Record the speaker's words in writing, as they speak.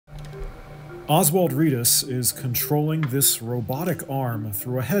Oswald Reedus is controlling this robotic arm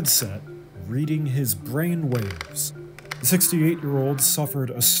through a headset, reading his brainwaves. The 68-year-old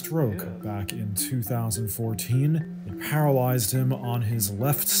suffered a stroke back in 2014. It paralyzed him on his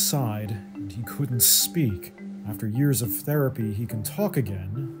left side, and he couldn't speak. After years of therapy, he can talk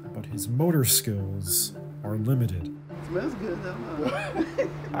again, but his motor skills are limited. Smells good, though.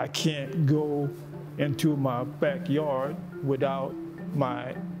 I can't go into my backyard without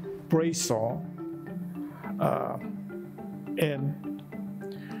my brace on. And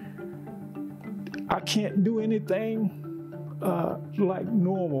I can't do anything like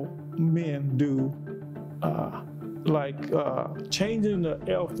normal men do, like changing the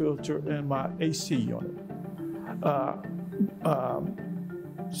air filter in my AC unit,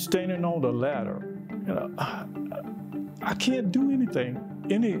 standing on the ladder. I can't do any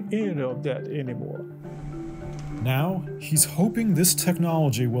of that anymore. Now, he's hoping this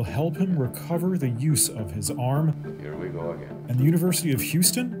technology will help him recover the use of his arm. Here we go again. And the University of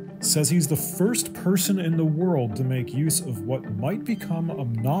Houston says he's the first person in the world to make use of what might become a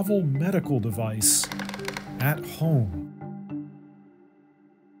novel medical device at home.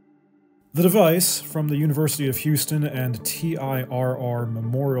 The device, from the University of Houston and TIRR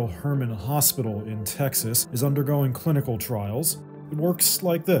Memorial Hermann Hospital in Texas, is undergoing clinical trials. It works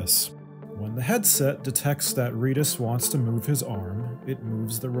like this. When the headset detects that Reedus wants to move his arm, it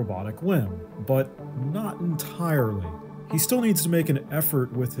moves the robotic limb, but not entirely. He still needs to make an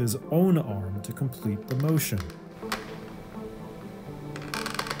effort with his own arm to complete the motion.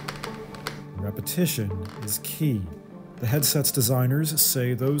 Repetition is key. The headset's designers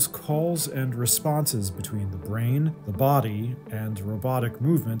say those calls and responses between the brain, the body, and robotic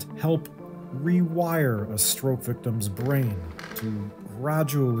movement help rewire a stroke victim's brain to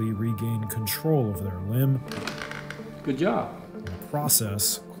gradually regain control of their limb. Good job. In a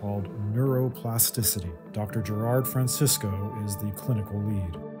process called neuroplasticity. Dr. Gerard Francisco is the clinical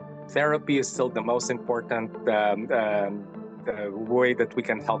lead. Therapy is still the most important way that we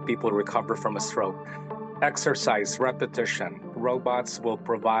can help people recover from a stroke. Exercise, repetition. Robots will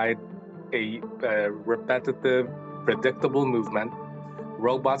provide a repetitive, predictable movement.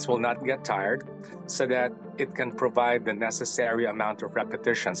 Robots will not get tired, so that it can provide the necessary amount of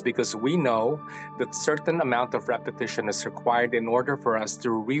repetitions, because we know that certain amount of repetition is required in order for us to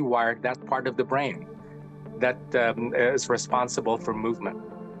rewire that part of the brain that is responsible for movement.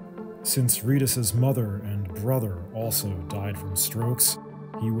 Since Reedus's mother and brother also died from strokes,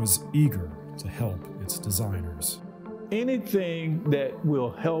 he was eager to help its designers. Anything that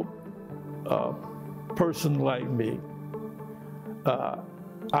will help a person like me,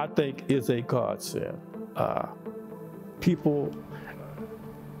 I think is a godsend. People,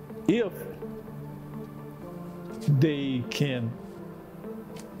 if they can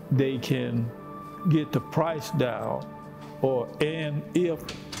get the price down, and if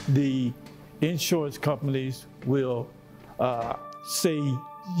the insurance companies will say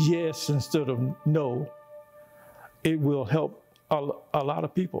yes instead of no, it will help a lot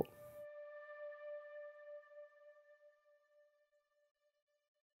of people.